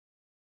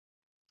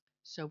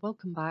So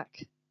welcome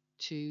back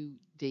to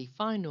the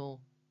final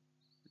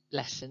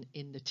lesson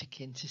in the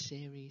TKINTER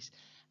series.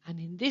 And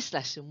in this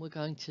lesson, we're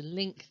going to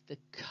link the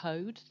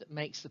code that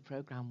makes the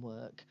program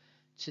work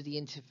to the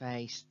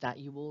interface that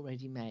you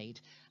already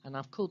made. And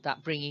I've called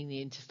that bringing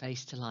the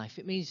interface to life.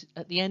 It means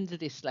at the end of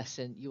this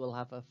lesson, you will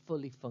have a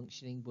fully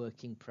functioning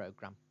working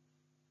program.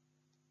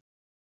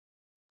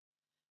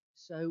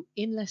 So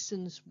in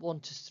lessons 1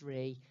 to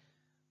 3,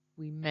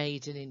 we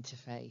made an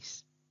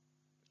interface,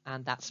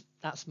 and that's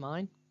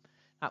mine.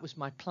 That was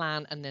my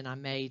plan, and then I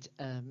made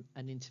an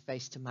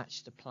interface to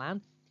match the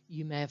plan.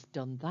 You may have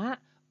done that,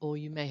 or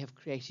you may have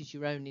created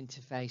your own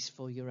interface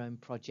for your own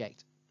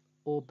project,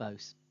 or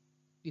both.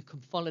 You can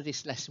follow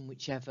this lesson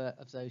whichever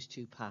of those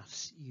two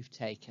paths you've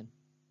taken.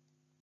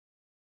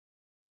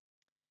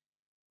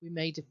 We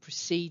made a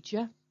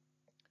procedure,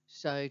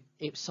 so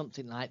it was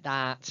something like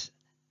that,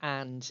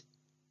 and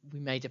we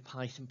made a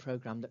Python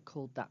program that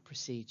called that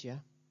procedure.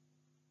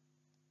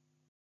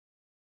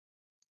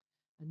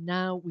 And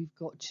now we've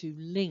got to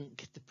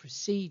link the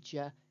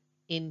procedure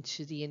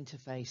into the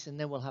interface, and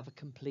then we'll have a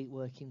complete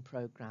working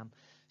program.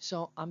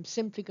 So I'm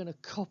simply going to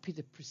copy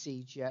the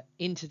procedure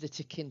into the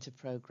TKINTER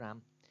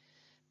program,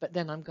 but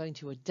then I'm going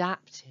to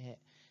adapt it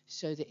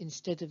so that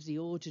instead of the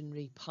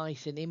ordinary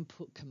Python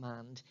input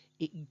command,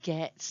 it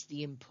gets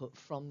the input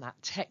from that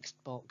text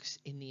box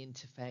in the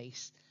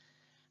interface.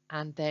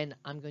 And then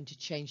I'm going to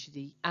change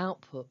the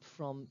output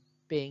from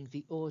being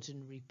the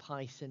ordinary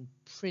Python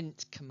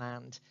print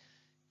command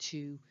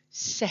to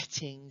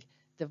setting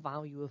the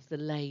value of the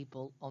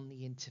label on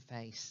the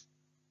interface.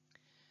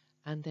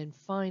 And then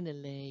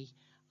finally,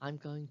 I'm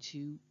going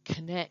to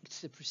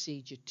connect the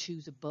procedure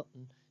to the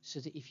button so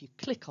that if you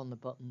click on the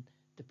button,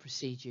 the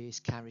procedure is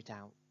carried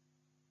out.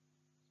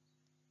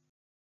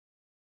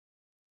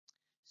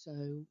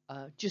 So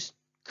just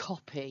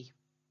copy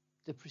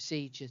the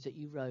procedure that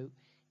you wrote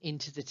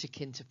into the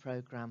TKINTER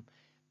program.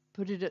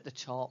 Put it at the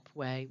top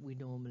where we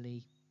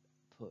normally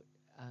put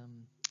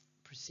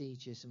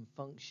procedures and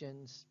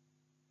functions.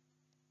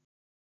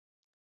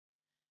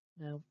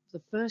 Now,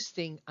 the first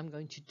thing I'm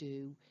going to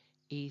do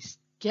is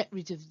get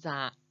rid of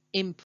that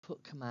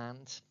input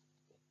command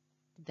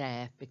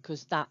there,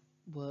 because that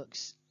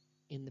works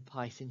in the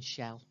Python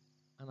shell,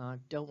 and I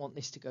don't want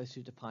this to go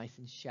through the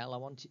Python shell. I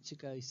want it to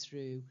go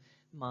through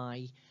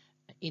my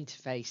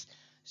interface.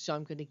 So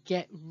I'm going to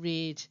get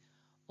rid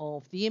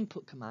of the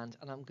input command,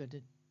 and I'm going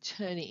to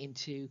turn it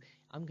into,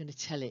 I'm going to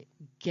tell it,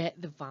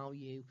 get the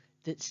value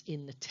that's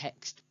in the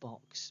text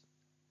box.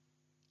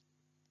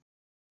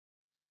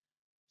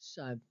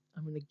 So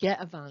I'm going to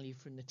get a value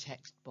from the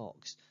text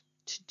box.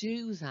 To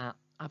do that,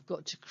 I've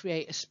got to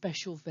create a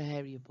special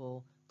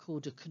variable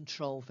called a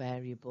control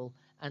variable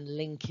and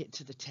link it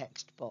to the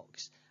text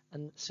box.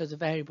 And so the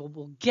variable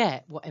will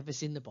get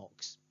whatever's in the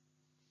box.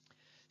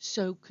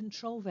 So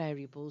control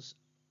variables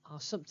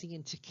are something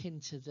in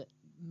TKINTER that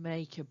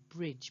make a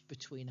bridge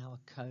between our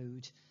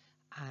code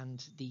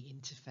and the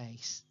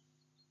interface.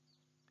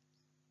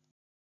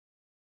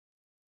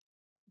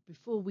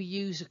 Before we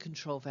use a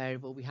control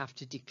variable, we have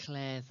to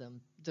declare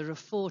them. There are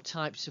 4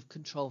 types of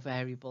control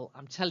variable.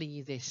 I'm telling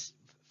you this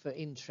for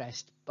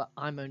interest, but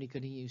I'm only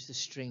going to use the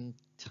string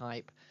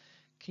type.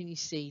 Can you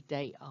see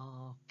they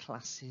are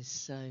classes?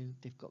 So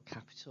they've got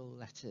capital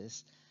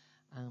letters.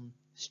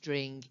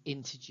 String,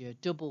 integer,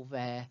 double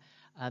var,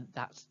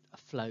 that's a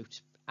float,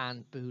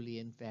 and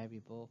Boolean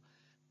variable.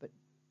 But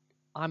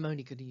I'm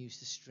only going to use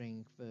the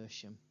string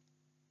version.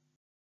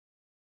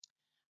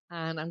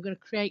 And I'm going to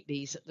create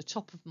these at the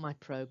top of my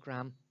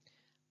program,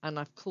 and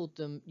I've called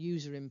them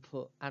user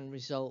input and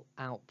result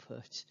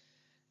output.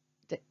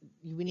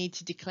 We need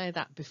to declare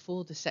that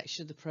before the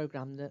section of the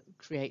program that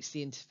creates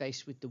the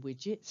interface with the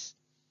widgets.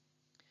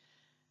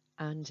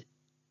 And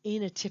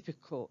in a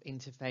typical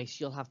interface,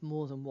 you'll have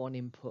more than one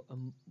input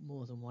and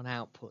more than one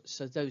output.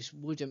 So those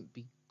wouldn't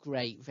be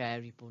great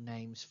variable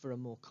names for a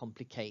more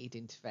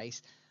complicated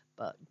interface.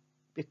 But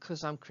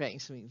because I'm creating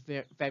something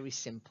very, very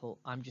simple,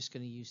 I'm just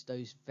going to use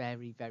those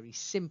very, very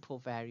simple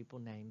variable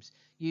names,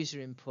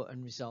 user input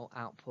and result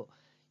output.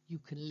 You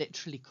can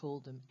literally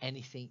call them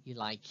anything you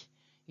like,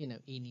 you know,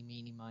 eeny,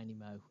 meeny, miny,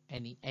 mo,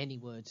 any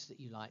words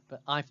that you like,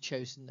 but I've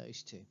chosen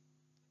those two.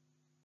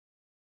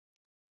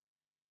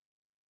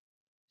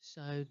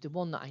 So the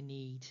one that I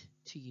need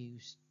to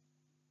use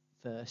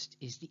first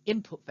is the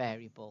input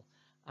variable,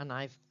 and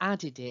I've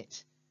added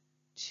it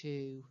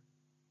to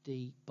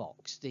the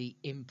box, the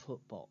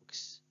input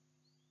box,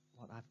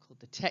 what I've called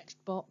the text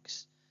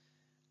box,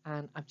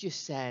 and I've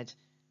just said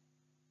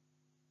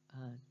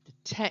the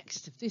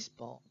text of this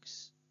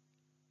box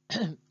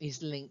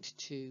is linked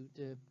to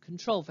the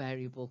control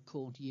variable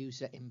called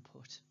user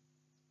input.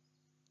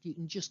 You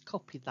can just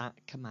copy that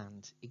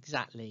command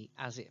exactly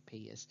as it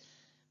appears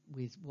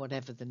with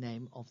whatever the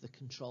name of the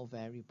control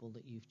variable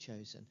that you've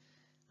chosen.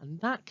 And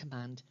that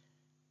command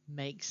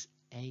makes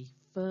a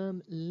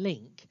firm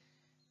link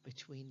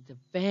between the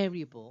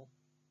variable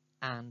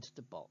and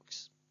the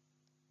box.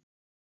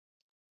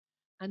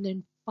 And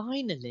then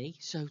finally,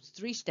 so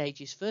 3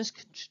 stages. First,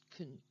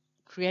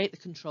 create the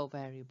control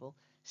variable,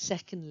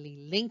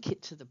 Secondly, link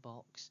it to the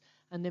box.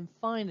 And then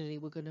finally,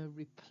 we're going to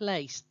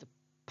replace the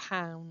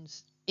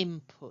pounds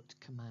input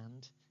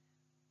command,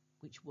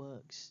 which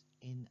works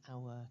in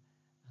our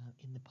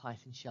in the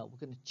Python shell.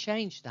 We're going to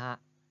change that.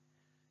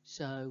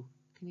 So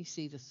can you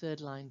see the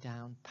third line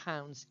down?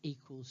 Pounds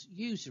equals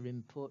user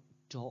input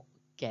dot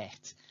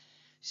get.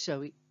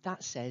 So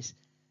that says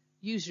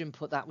user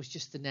input, that was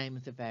just the name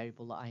of the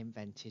variable that I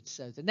invented.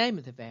 So the name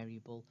of the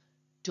variable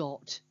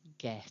dot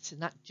get,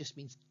 and that just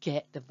means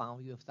get the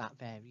value of that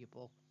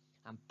variable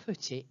and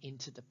put it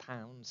into the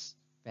pounds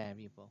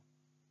variable.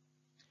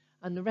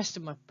 And the rest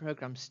of my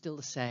program is still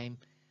the same.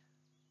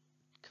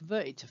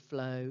 Convert it to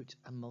float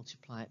and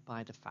multiply it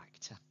by the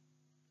factor.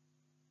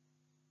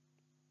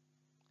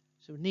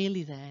 So we're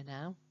nearly there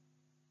now.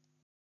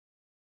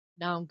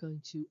 Now I'm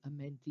going to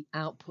amend the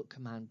output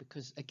command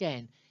because,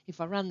 again,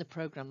 if I ran the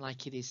program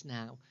like it is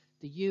now,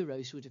 the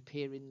euros would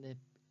appear in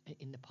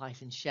the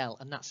Python shell,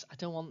 and I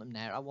don't want them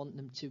there. I want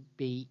them to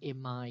be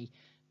in my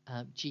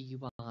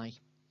GUI.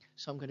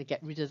 So I'm going to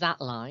get rid of that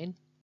line.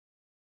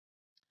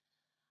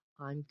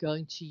 I'm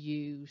going to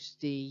use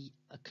the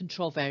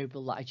control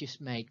variable that I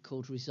just made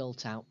called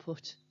result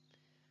output.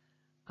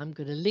 I'm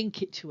going to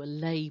link it to a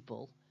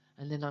label,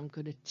 and then I'm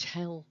going to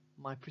tell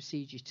my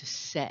procedure to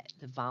set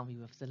the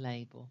value of the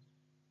label.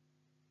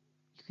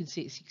 You can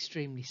see it's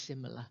extremely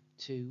similar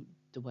to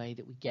the way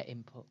that we get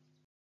input.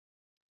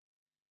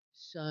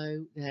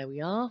 So there we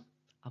are.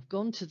 I've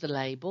gone to the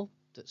label,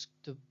 that's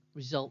the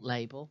result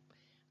label,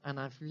 and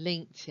I've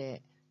linked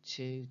it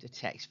to the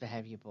text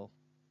variable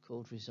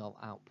called result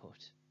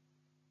output.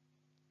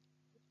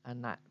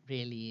 And that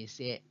really is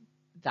it.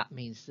 That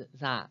means that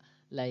that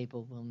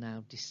label will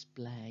now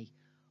display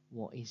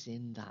what is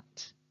in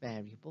that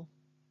variable.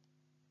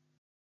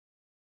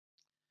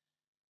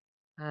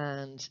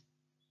 And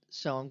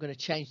so I'm going to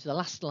change the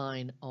last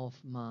line of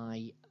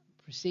my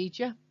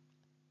procedure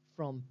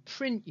from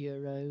print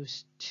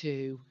euros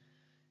to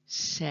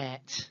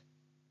set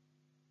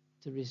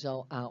the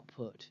result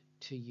output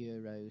to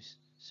euros.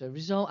 So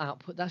result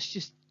output, that's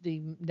just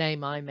the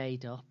name I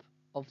made up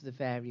of the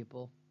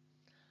variable.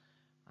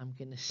 I'm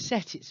going to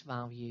set its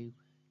value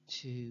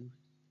to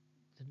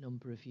the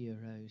number of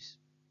euros.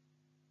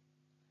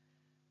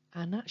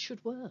 And that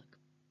should work.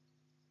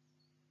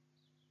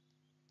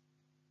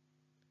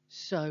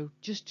 So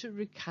just to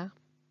recap,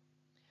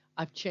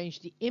 I've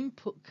changed the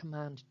input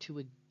command to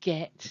a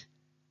get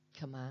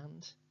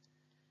command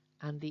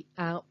and the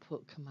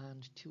output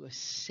command to a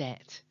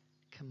set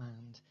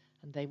command,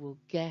 and they will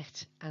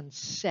get and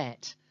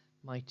set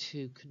my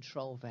two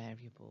control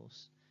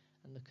variables,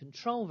 and the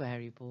control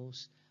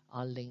variables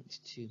are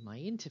linked to my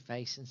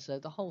interface, and so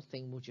the whole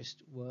thing will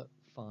just work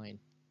fine.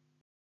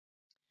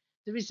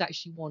 There is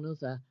actually one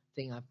other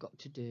thing I've got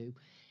to do.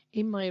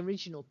 In my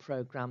original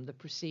program, the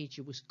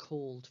procedure was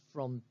called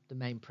from the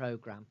main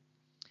program,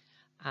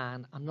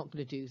 and I'm not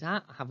going to do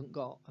that. I haven't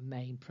got a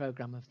main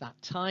program of that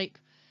type.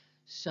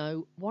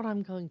 So what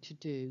I'm going to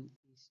do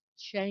is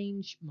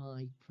change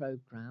my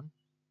program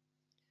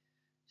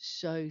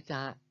so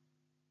that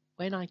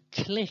when I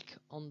click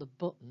on the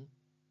button,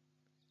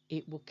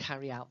 it will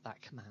carry out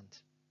that command.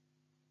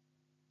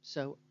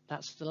 So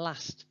that's the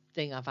last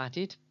thing I've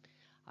added.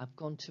 I've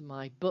gone to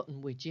my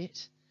button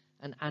widget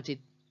and added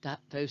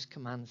those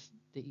commands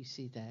that you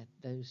see there,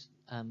 those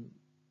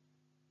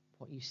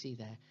what you see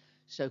there.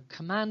 So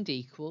command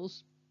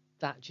equals,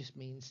 that just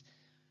means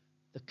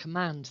the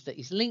command that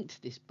is linked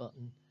to this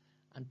button,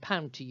 and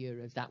pound to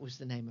euro, that was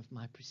the name of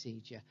my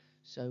procedure.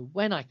 So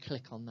when I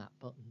click on that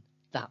button,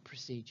 that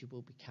procedure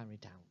will be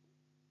carried out.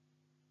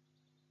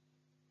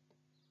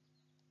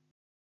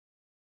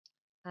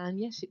 And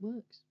yes, it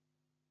works.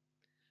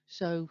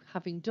 So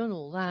having done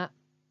all that,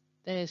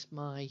 there's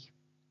my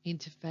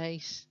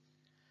interface,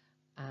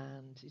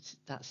 and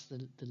that's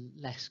the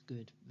less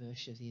good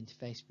version of the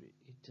interface, but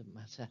it doesn't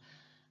matter.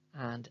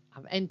 And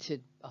I've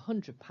entered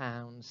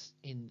 £100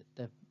 in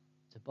the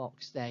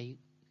box there. You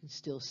can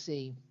still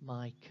see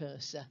my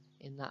cursor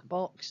in that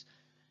box.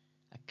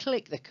 I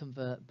click the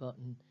convert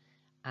button,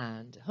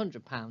 and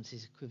 £100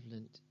 is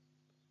equivalent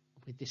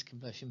with this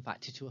conversion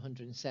factor to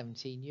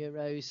 117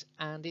 euros,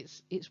 and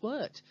it's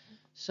worked.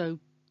 So,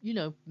 you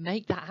know,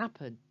 make that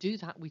happen. Do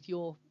that with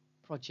your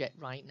project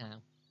right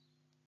now.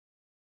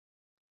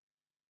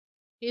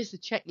 Here's the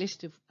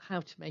checklist of how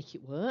to make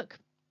it work.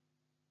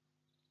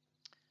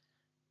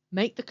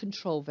 Make the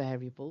control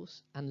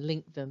variables and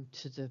link them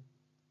to the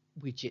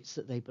widgets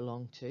that they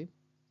belong to.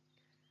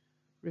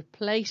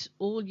 Replace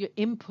all your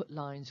input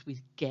lines with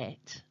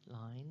get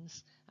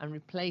lines, and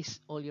replace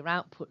all your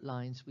output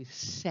lines with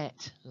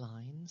set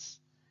lines,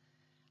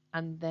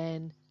 and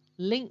then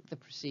link the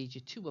procedure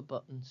to a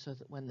button so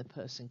that when the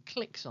person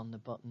clicks on the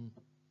button,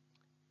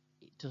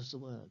 it does the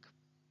work.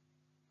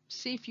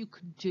 See if you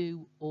can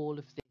do all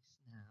of this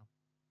now.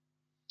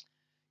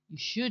 You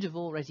should have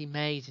already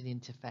made an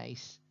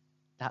interface.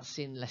 That's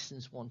in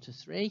lessons 1 to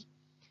 3,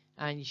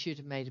 and you should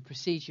have made a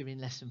procedure in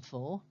lesson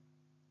 4.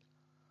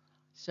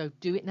 So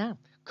do it now.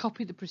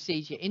 Copy the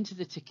procedure into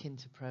the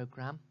TKINTER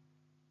program.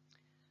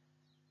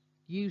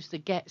 use the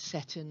get,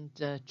 set and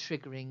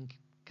triggering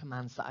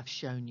commands that I've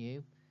shown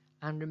you.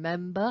 And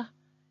remember,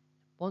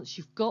 once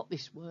you've got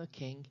this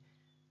working,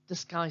 the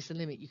sky's the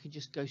limit. You can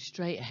just go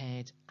straight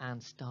ahead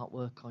and start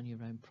work on your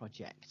own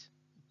project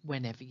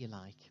whenever you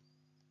like.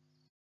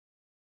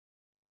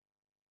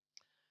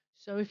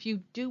 So if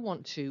you do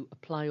want to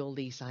apply all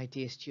these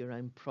ideas to your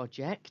own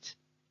project,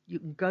 you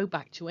can go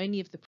back to any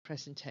of the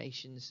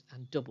presentations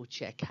and double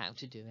check how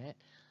to do it.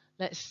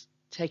 Let's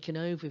take an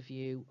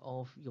overview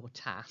of your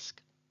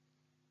task.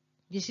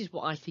 This is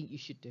what I think you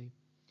should do.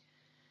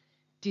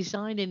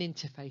 Design an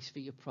interface for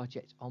your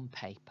project on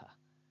paper.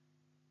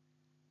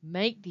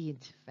 Make the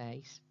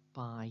interface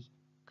by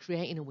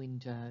creating a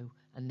window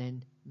and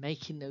then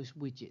making those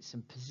widgets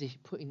and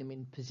putting them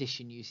in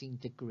position using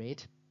the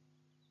grid.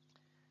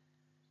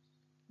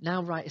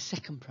 Now write a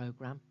second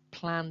program,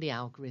 plan the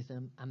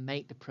algorithm and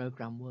make the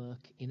program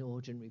work in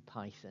ordinary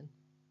Python.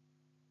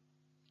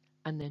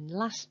 And then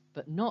last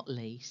but not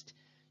least,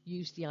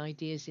 use the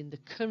ideas in the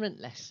current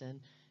lesson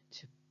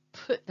to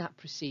put that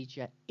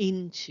procedure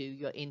into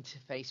your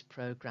interface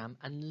program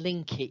and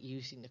link it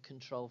using the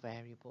control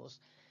variables.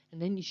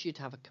 And then you should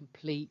have a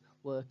complete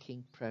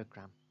working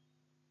program.